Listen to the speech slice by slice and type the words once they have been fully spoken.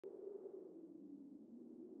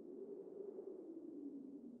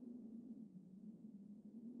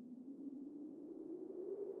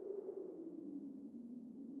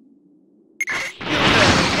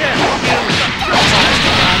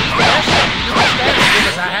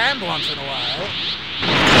once in a while.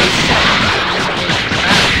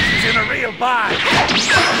 He's in a real bind.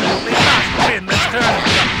 They must win this tournament.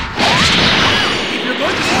 If you're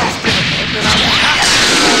going to be this difficult, then I will have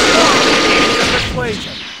to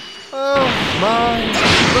persuasion. Oh my!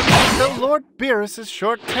 Looks as though Lord Beerus's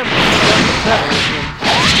short-tempered got the better of him.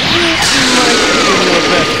 It might be in your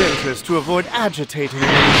best interest to avoid agitating him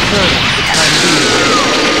any further for the time being.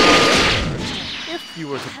 If you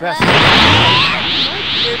were to best him, you might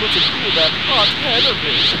be able to cool that hot head of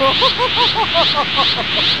his.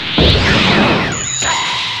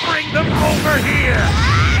 Bring them over here!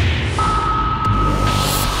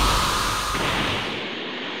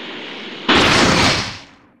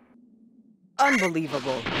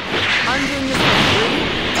 Unbelievable. I'm doing this for free?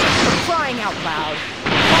 For crying out loud.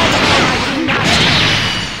 All the hell I do not.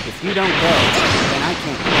 If you don't go, then I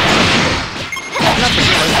can't. Nothing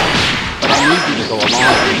personal, but I need you to go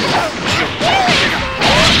along.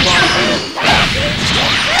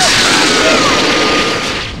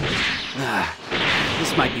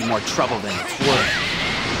 This might be more trouble than it's worth.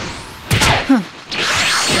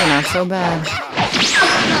 You're not so bad.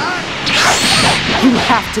 You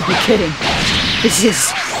have to be kidding. This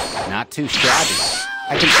is... Not too shabby.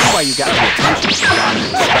 I can see why you got the attention from John's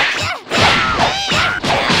inspection.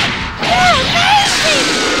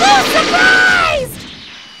 Oh, surprised!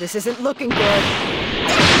 This isn't looking good.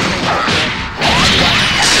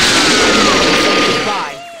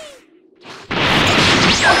 Goodbye.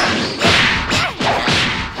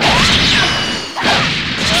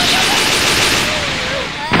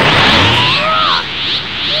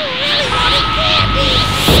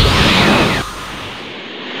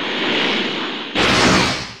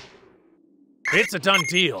 It's a done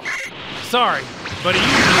deal. Sorry, but it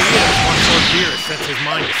usually is once Lord Beerus sets his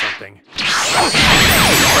mind to something.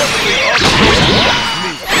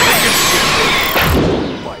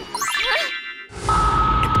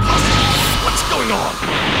 What's going on?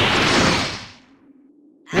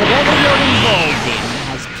 Whatever you're involved in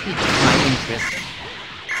has piqued my interest.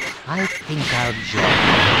 I think I'll join.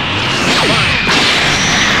 Fine.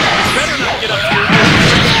 You better not get up here.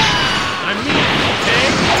 I'm mean, okay?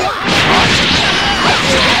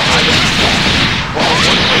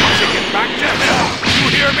 Get back to hell! You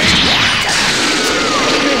hear me?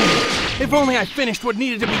 If only I finished what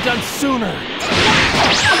needed to be done sooner.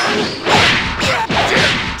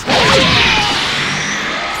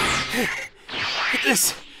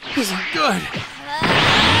 This isn't good.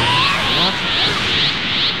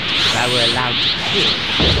 If I were allowed to kill,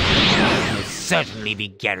 I'll certainly be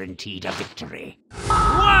guaranteed a victory.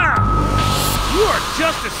 Wow! You are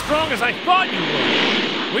just as strong as I thought you were.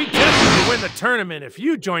 We'd definitely win the tournament if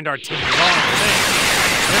you joined our team with all the things.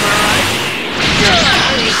 Am I right?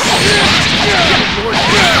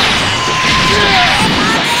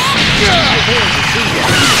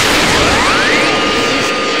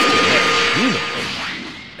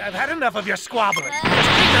 I've had enough of your squabbling. Just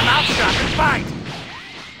keep your mouth shut and fight!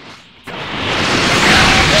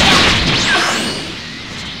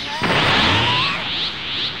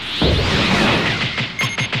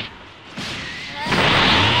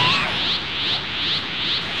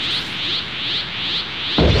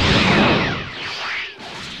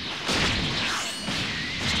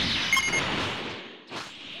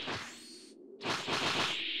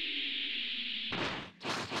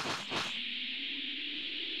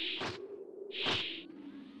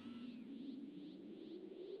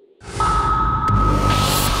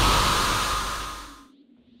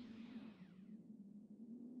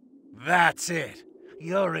 That's it.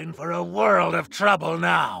 You're in for a world of trouble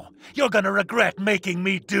now. You're gonna regret making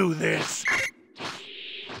me do this.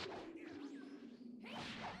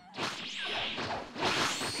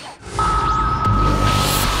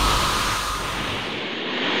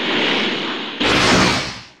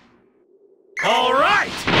 All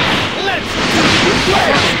right! Let's do this!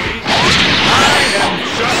 I am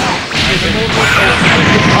just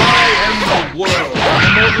I am the world. I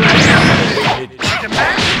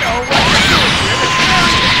demand to know what you're doing here.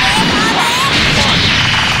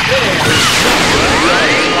 There is no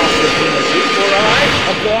possibility, for I,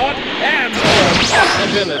 a god, am all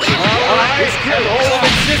possibility. I am all of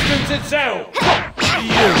existence itself.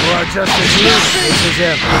 You are just as useless as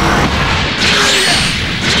ever.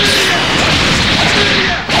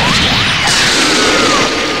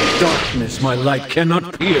 Darkness my light cannot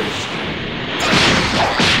pierce.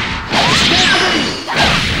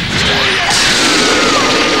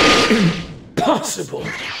 Impossible!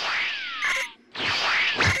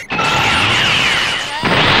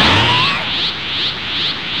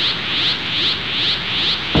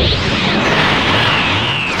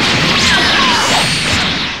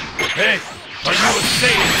 you a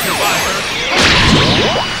sane survivor!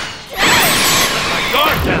 Let my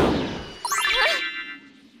guard down!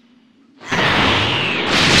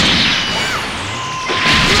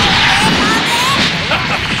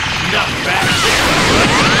 Not bad!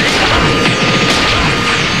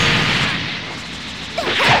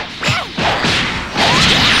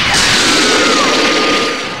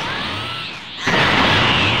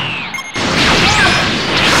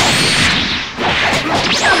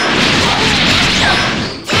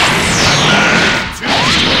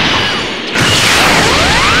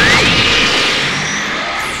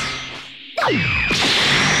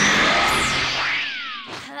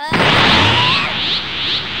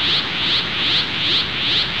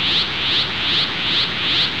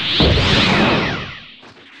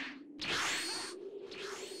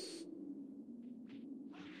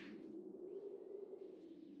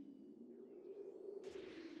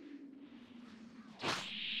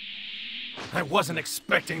 I wasn't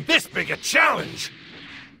expecting this big a challenge!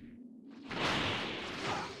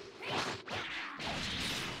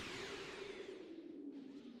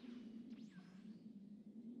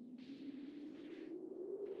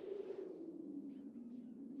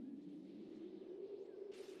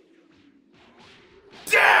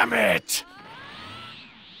 Damn it!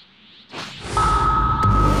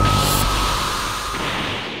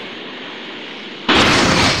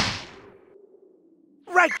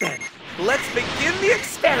 Right then, let's begin the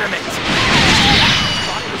experiment!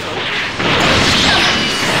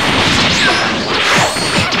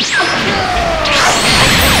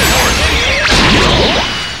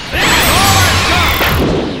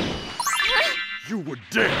 You would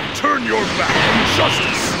dare turn your back on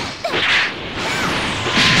justice!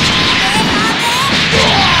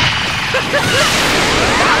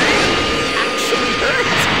 Actually hurt!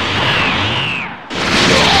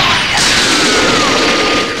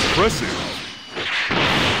 Impressive!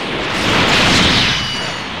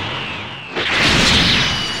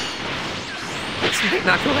 This might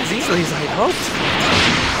not go as easily as I'd hoped.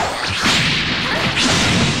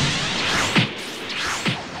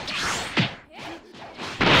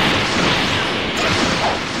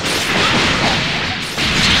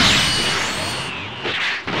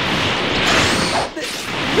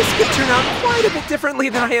 This could turn out quite a bit differently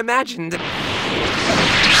than I imagined.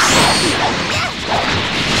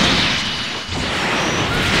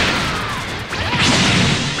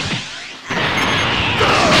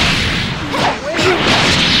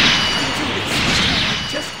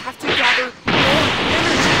 Just have to gather more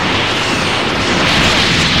energy.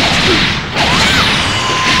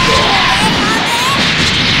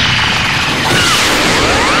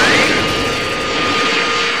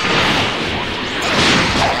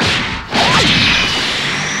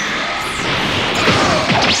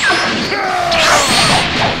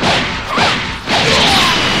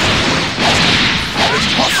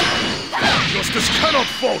 Justice cannot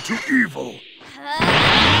fall to evil!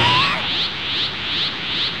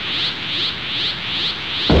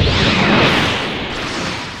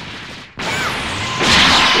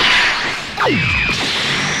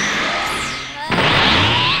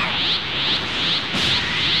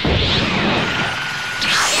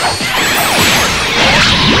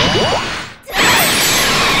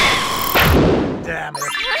 Damn it.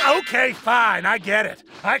 Okay, fine, I get it.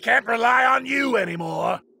 I can't rely on you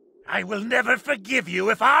anymore. I will never forgive you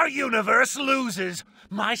if our universe loses.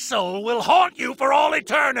 My soul will haunt you for all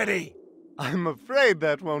eternity. I'm afraid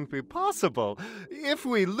that won't be possible. If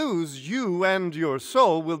we lose, you and your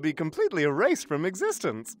soul will be completely erased from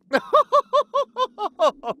existence.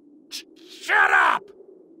 Shut up!